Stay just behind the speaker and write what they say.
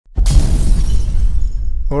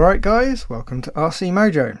Alright guys, welcome to RC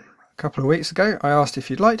Mojo. A couple of weeks ago I asked if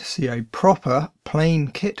you'd like to see a proper plane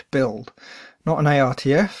kit build. Not an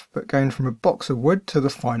ARTF, but going from a box of wood to the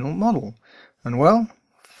final model. And well,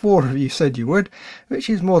 4 of you said you would, which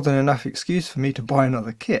is more than enough excuse for me to buy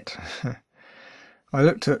another kit. I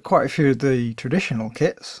looked at quite a few of the traditional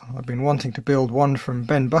kits. I've been wanting to build one from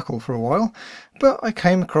Ben Buckle for a while, but I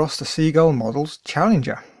came across the Seagull model's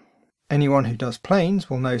Challenger. Anyone who does planes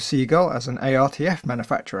will know Seagull as an ARTF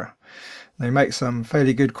manufacturer. They make some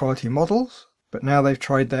fairly good quality models, but now they've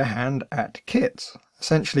tried their hand at kits,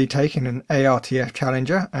 essentially taking an ARTF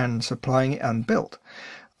Challenger and supplying it unbuilt.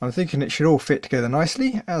 I'm thinking it should all fit together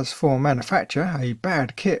nicely, as for manufacture, a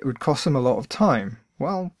bad kit would cost them a lot of time.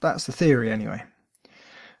 Well, that's the theory anyway.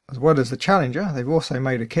 As well as the Challenger, they've also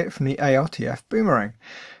made a kit from the ARTF Boomerang.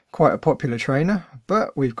 Quite a popular trainer,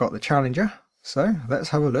 but we've got the Challenger. So let's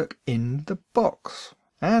have a look in the box.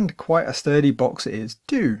 And quite a sturdy box it is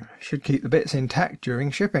too. Should keep the bits intact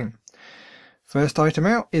during shipping. First item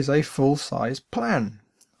out is a full-size plan.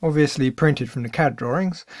 Obviously printed from the CAD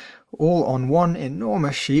drawings, all on one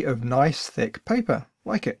enormous sheet of nice thick paper.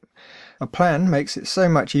 Like it. A plan makes it so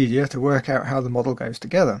much easier to work out how the model goes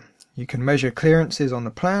together. You can measure clearances on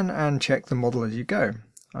the plan and check the model as you go.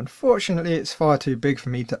 Unfortunately, it's far too big for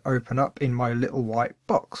me to open up in my little white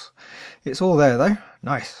box. It's all there though.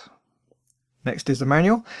 Nice. Next is the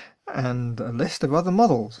manual and a list of other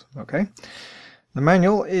models. Okay. The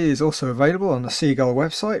manual is also available on the Seagull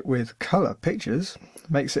website with colour pictures.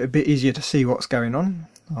 Makes it a bit easier to see what's going on.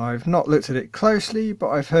 I've not looked at it closely,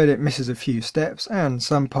 but I've heard it misses a few steps and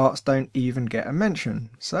some parts don't even get a mention,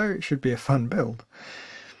 so it should be a fun build.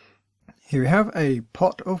 Here we have a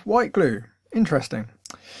pot of white glue. Interesting.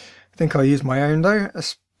 I think I'll use my own though,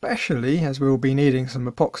 especially as we will be needing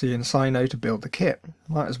some epoxy and cyano to build the kit.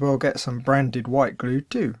 Might as well get some branded white glue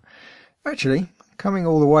too. Actually, coming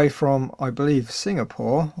all the way from, I believe,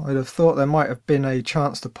 Singapore, I'd have thought there might have been a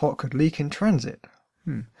chance the pot could leak in transit.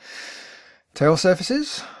 Tail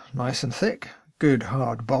surfaces, nice and thick, good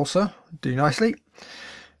hard balsa, do nicely.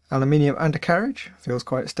 Aluminium undercarriage, feels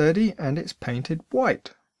quite sturdy, and it's painted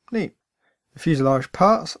white. Neat. The fuselage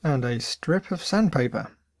parts and a strip of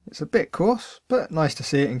sandpaper. It's a bit coarse, but nice to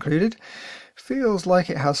see it included. Feels like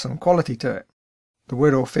it has some quality to it. The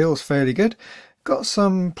wood all feels fairly good. Got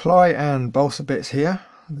some ply and balsa bits here.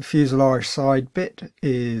 The fuselage side bit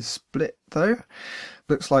is split though.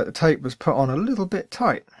 Looks like the tape was put on a little bit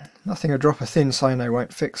tight. Nothing a drop of thin cyano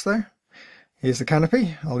won't fix though. Here's the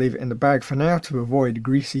canopy. I'll leave it in the bag for now to avoid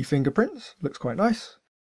greasy fingerprints. Looks quite nice.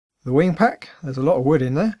 The wing pack, there's a lot of wood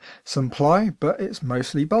in there, some ply, but it's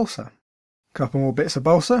mostly balsa. Couple more bits of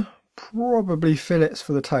balsa, probably fillets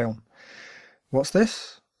for the tail. What's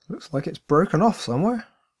this? Looks like it's broken off somewhere.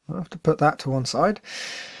 I'll have to put that to one side.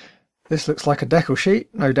 This looks like a decal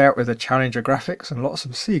sheet, no doubt with a Challenger graphics and lots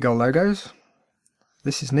of Seagull logos.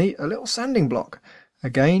 This is neat, a little sanding block.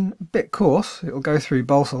 Again, a bit coarse, it'll go through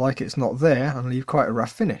balsa like it's not there and leave quite a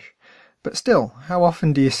rough finish. But still, how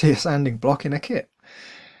often do you see a sanding block in a kit?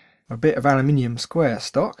 A bit of aluminium square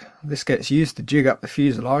stock. This gets used to jig up the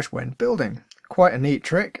fuselage when building. Quite a neat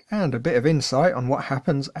trick and a bit of insight on what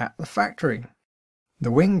happens at the factory.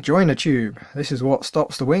 The wing joiner tube. This is what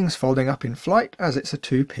stops the wings folding up in flight as it's a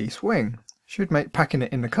 2-piece wing. Should make packing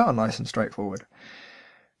it in the car nice and straightforward.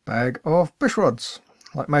 Bag of bush rods.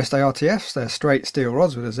 Like most ARTFs, they're straight steel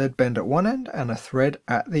rods with a Z-bend at one end and a thread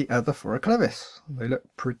at the other for a clevis. They look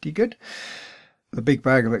pretty good. The big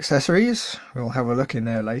bag of accessories, we'll have a look in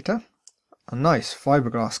there later. A nice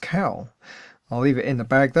fiberglass cowl. I'll leave it in the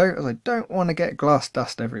bag though, as I don't want to get glass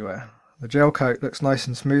dust everywhere. The gel coat looks nice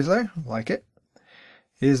and smooth though, like it.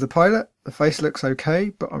 Here's the pilot. The face looks okay,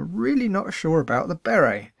 but I'm really not sure about the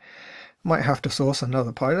beret. Might have to source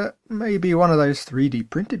another pilot, maybe one of those 3D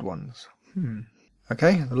printed ones.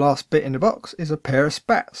 Okay, the last bit in the box is a pair of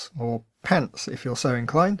spats, or pants if you're so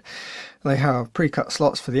inclined. They have pre-cut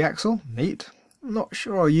slots for the axle, neat. Not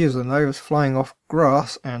sure I'll use them though, as flying off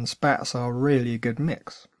grass and spats are really a good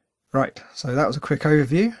mix. Right, so that was a quick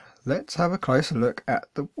overview. Let's have a closer look at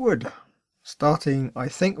the wood. Starting, I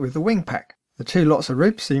think, with the wing pack. The 2 lots of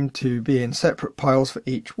ribs seem to be in separate piles for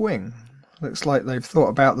each wing. Looks like they've thought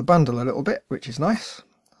about the bundle a little bit, which is nice.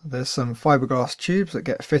 There's some fiberglass tubes that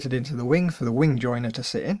get fitted into the wing for the wing joiner to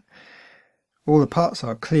sit in. All the parts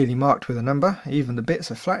are clearly marked with a number, even the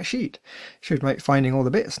bits are flat sheet. Should make finding all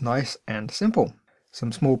the bits nice and simple.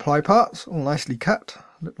 Some small ply parts, all nicely cut,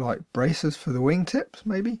 look like braces for the wing tips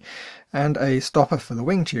maybe, and a stopper for the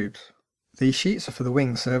wing tubes. These sheets are for the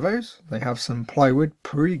wing servos. They have some plywood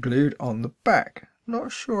pre-glued on the back.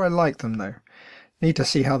 Not sure I like them though. Need to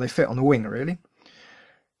see how they fit on the wing really.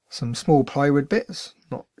 Some small plywood bits,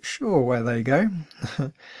 not sure where they go.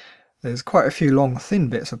 There's quite a few long thin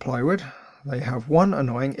bits of plywood. They have one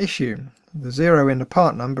annoying issue. The 0 in the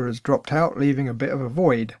part number has dropped out, leaving a bit of a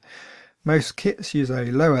void. Most kits use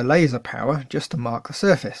a lower laser power just to mark the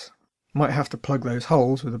surface. Might have to plug those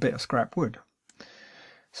holes with a bit of scrap wood.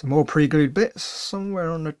 Some more pre-glued bits,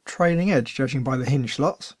 somewhere on the trailing edge judging by the hinge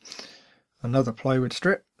slots. Another plywood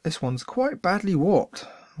strip. This one's quite badly warped.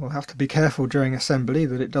 We'll have to be careful during assembly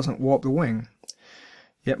that it doesn't warp the wing.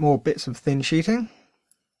 Yet more bits of thin sheeting.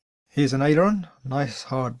 Here's an aileron, nice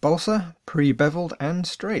hard balsa, pre-beveled and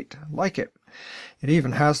straight, like it. It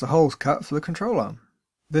even has the holes cut for the control arm.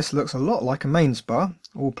 This looks a lot like a main spar,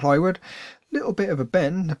 all plywood, little bit of a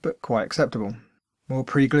bend but quite acceptable. More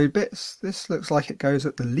pre-glued bits. This looks like it goes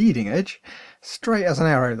at the leading edge, straight as an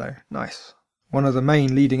arrow though, nice. One of the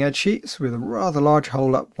main leading edge sheets with a rather large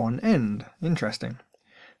hole up one end, interesting.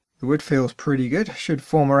 The wood feels pretty good, should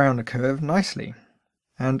form around the curve nicely.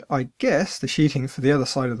 And I guess the sheeting for the other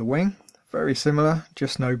side of the wing, very similar,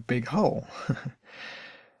 just no big hole.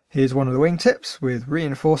 Here's one of the wing tips with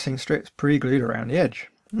reinforcing strips pre-glued around the edge.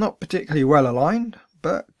 Not particularly well aligned,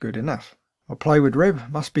 but good enough. A plywood rib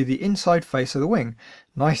must be the inside face of the wing,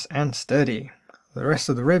 nice and sturdy. The rest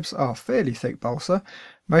of the ribs are fairly thick balsa.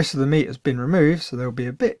 Most of the meat has been removed, so they'll be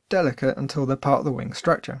a bit delicate until they're part of the wing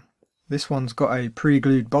structure. This one's got a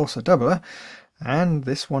pre-glued balsa doubler, and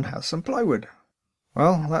this one has some plywood.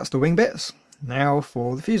 Well, that's the wing bits. Now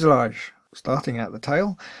for the fuselage. Starting at the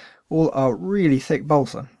tail, all are really thick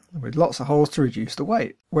balsa, with lots of holes to reduce the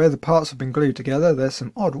weight. Where the parts have been glued together, there's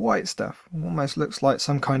some odd white stuff, almost looks like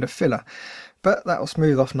some kind of filler, but that'll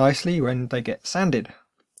smooth off nicely when they get sanded.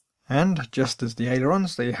 And just as the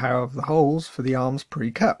ailerons, they have the holes for the arms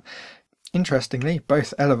pre-cut. Interestingly,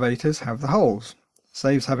 both elevators have the holes.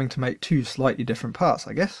 Saves having to make two slightly different parts,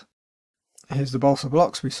 I guess. Here's the balsa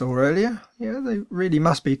blocks we saw earlier. Yeah, they really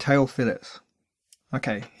must be tail fillets.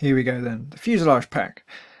 Okay, here we go then. The fuselage pack.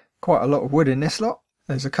 Quite a lot of wood in this lot.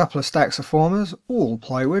 There's a couple of stacks of formers, all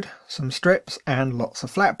plywood, some strips and lots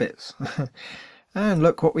of flat bits. And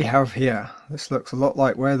look what we have here. This looks a lot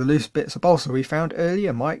like where the loose bits of balsa we found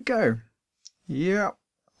earlier might go. Yep,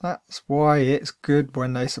 that's why it's good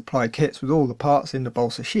when they supply kits with all the parts in the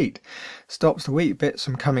balsa sheet. Stops the weak bits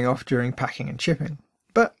from coming off during packing and shipping.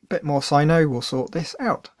 But a bit more sino will sort this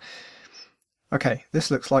out. Okay,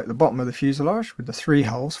 this looks like the bottom of the fuselage with the 3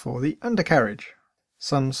 holes for the undercarriage.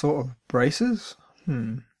 Some sort of braces?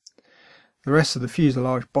 The rest of the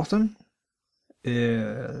fuselage bottom?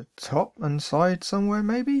 Top and side somewhere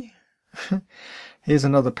maybe? Here's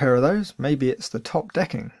another pair of those. Maybe it's the top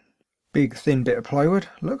decking. Big thin bit of plywood.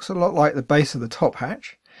 Looks a lot like the base of the top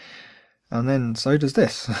hatch. And then so does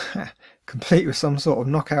this. Complete with some sort of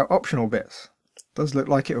knockout optional bits. Does look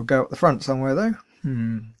like it'll go up the front somewhere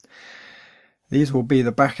though. These will be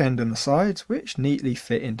the back end and the sides, which neatly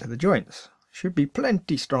fit into the joints. Should be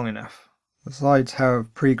plenty strong enough. The sides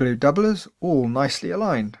have pre-glued doublers, all nicely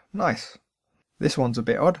aligned. Nice. This one's a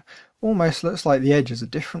bit odd. Almost looks like the edge is a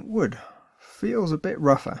different wood. Feels a bit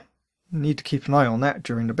rougher. Need to keep an eye on that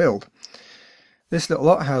during the build. This little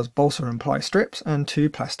lot has balsa and ply strips and 2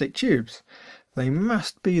 plastic tubes. They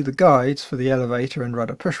must be the guides for the elevator and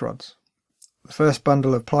rudder push rods. The first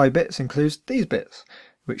bundle of ply bits includes these bits,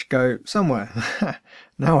 which go somewhere.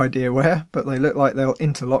 No idea where, but they look like they'll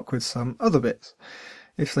interlock with some other bits.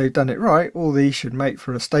 If they've done it right, all these should make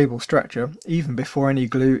for a stable structure even before any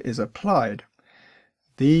glue is applied.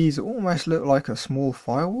 These almost look like a small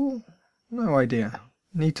firewall? No idea.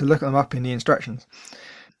 Need to look them up in the instructions.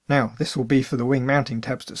 Now, this will be for the wing mounting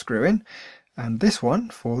tabs to screw in, and this one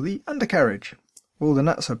for the undercarriage. All the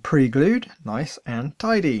nuts are pre-glued, nice and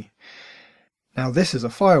tidy. Now this is a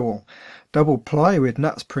firewall, double ply with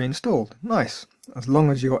nuts pre-installed, nice, as long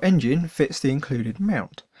as your engine fits the included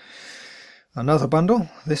mount. Another bundle,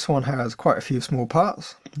 this one has quite a few small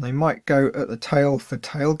parts. They might go at the tail for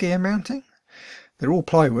tail gear mounting. They're all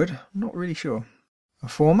plywood, not really sure. A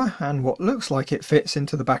former, and what looks like it fits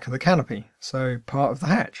into the back of the canopy, so part of the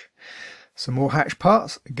hatch. Some more hatch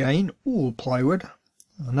parts, again all plywood.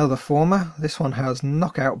 Another former, this one has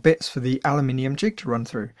knockout bits for the aluminium jig to run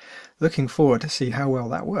through. Looking forward to see how well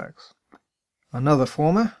that works. Another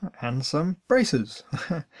former, and some braces.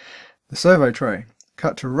 The servo tray,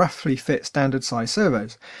 cut to roughly fit standard size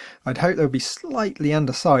servos. I'd hope they'll be slightly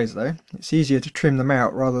undersized though. It's easier to trim them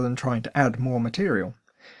out rather than trying to add more material.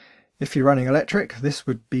 If you're running electric, this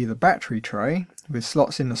would be the battery tray, with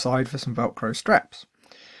slots in the side for some Velcro straps.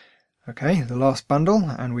 Okay, the last bundle,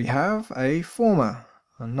 and we have a former.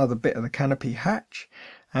 Another bit of the canopy hatch,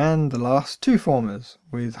 and the last 2 formers,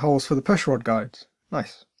 with holes for the pushrod guides.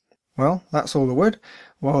 Nice. Well, that's all the wood.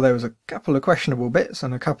 While there was a couple of questionable bits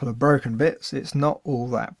and a couple of broken bits, it's not all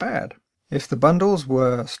that bad. If the bundles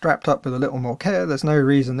were strapped up with a little more care, there's no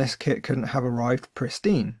reason this kit couldn't have arrived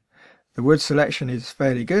pristine. The wood selection is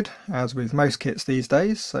fairly good, as with most kits these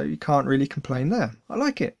days, so you can't really complain there. I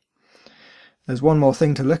like it. There's one more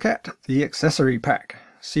thing to look at, the accessory pack.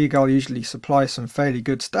 Seagull usually supplies some fairly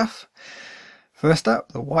good stuff. First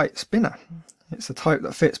up, the white spinner. It's the type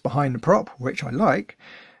that fits behind the prop, which I like.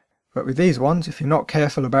 But with these ones, if you're not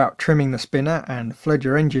careful about trimming the spinner and flood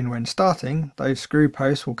your engine when starting, those screw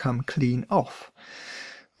posts will come clean off.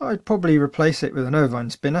 I'd probably replace it with an Irvine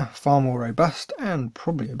spinner, far more robust and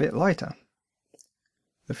probably a bit lighter.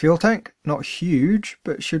 The fuel tank, not huge,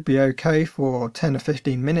 but should be okay for 10 or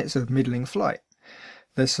 15 minutes of middling flight.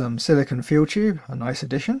 There's some silicone fuel tube, a nice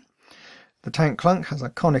addition. The tank clunk has a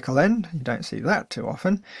conical end, you don't see that too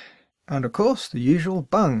often. And of course, the usual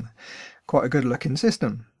bung, quite a good looking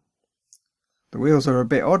system. The wheels are a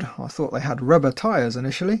bit odd. I thought they had rubber tyres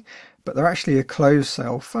initially, but they're actually a closed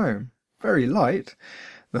cell foam. Very light.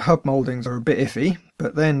 The hub mouldings are a bit iffy,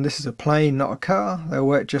 but then this is a plane, not a car. They'll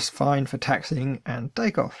work just fine for taxiing and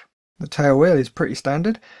takeoff. The tail wheel is pretty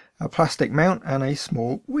standard, a plastic mount and a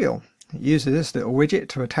small wheel. It uses this little widget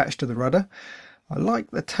to attach to the rudder. I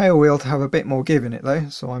like the tail wheel to have a bit more give in it though,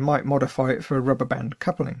 so I might modify it for a rubber band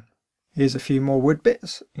coupling. Here's a few more wood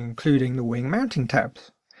bits, including the wing mounting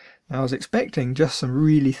tabs. Now, I was expecting just some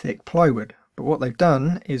really thick plywood, but what they've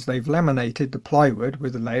done is they've laminated the plywood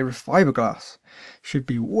with a layer of fiberglass. Should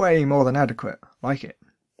be way more than adequate. Like it.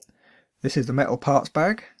 This is the metal parts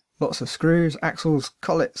bag. Lots of screws, axles,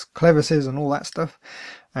 collets, clevises and all that stuff.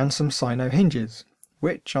 And some sino hinges,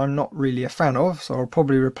 which I'm not really a fan of, so I'll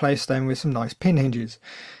probably replace them with some nice pin hinges.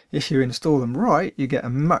 If you install them right, you get a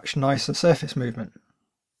much nicer surface movement.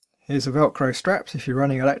 Here's the Velcro straps if you're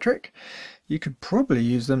running electric. You could probably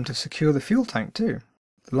use them to secure the fuel tank too.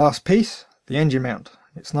 The last piece, the engine mount.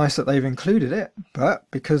 It's nice that they've included it, but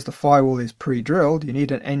because the firewall is pre-drilled, you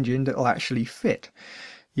need an engine that will actually fit.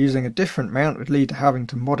 Using a different mount would lead to having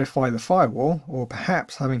to modify the firewall, or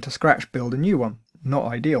perhaps having to scratch build a new one. Not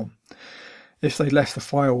ideal. If they'd left the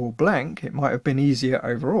firewall blank, it might have been easier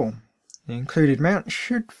overall. The included mount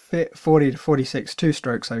should fit 40 to 46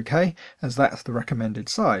 two-strokes okay, as that's the recommended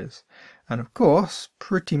size. And of course,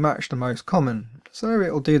 pretty much the most common, so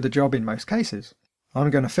it'll do the job in most cases.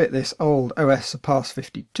 I'm going to fit this old OS Surpass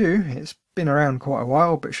 52, it's been around quite a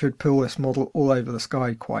while but should pull this model all over the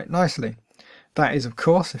sky quite nicely. That is of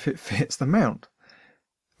course if it fits the mount.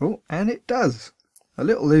 Oh, and it does! A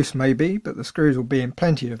little loose maybe, but the screws will be in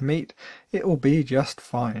plenty of meat, it will be just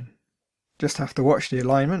fine. Just have to watch the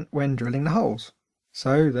alignment when drilling the holes.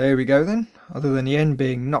 So there we go then. Other than the end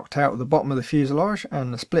being knocked out of the bottom of the fuselage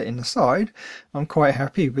and the split in the side, I'm quite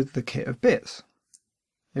happy with the kit of bits.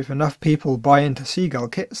 If enough people buy into Seagull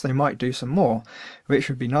kits, they might do some more, which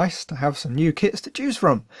would be nice to have some new kits to choose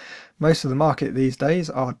from. Most of the market these days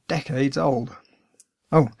are decades old.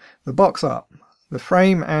 Oh, the box art. The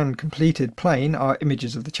frame and completed plane are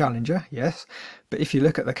images of the Challenger, yes, but if you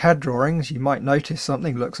look at the CAD drawings you might notice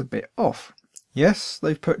something looks a bit off. Yes,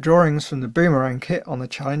 they've put drawings from the Boomerang kit on the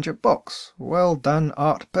Challenger box. Well done,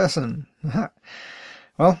 art person.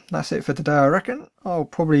 Well, that's it for today I reckon. I'll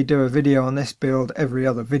probably do a video on this build every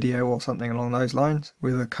other video or something along those lines,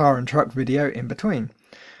 with a car and truck video in between.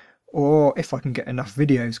 Or if I can get enough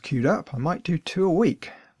videos queued up, I might do 2 a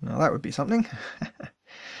week. Now that would be something.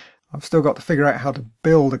 I've still got to figure out how to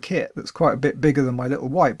build a kit that's quite a bit bigger than my little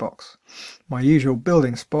white box. My usual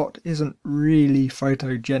building spot isn't really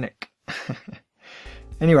photogenic.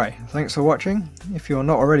 Anyway, thanks for watching. If you're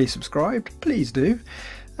not already subscribed, please do,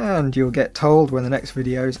 and you'll get told when the next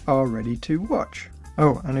videos are ready to watch.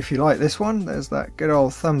 Oh, and if you like this one, there's that good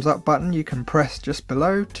old thumbs up button you can press just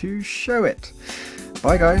below to show it.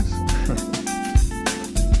 Bye guys!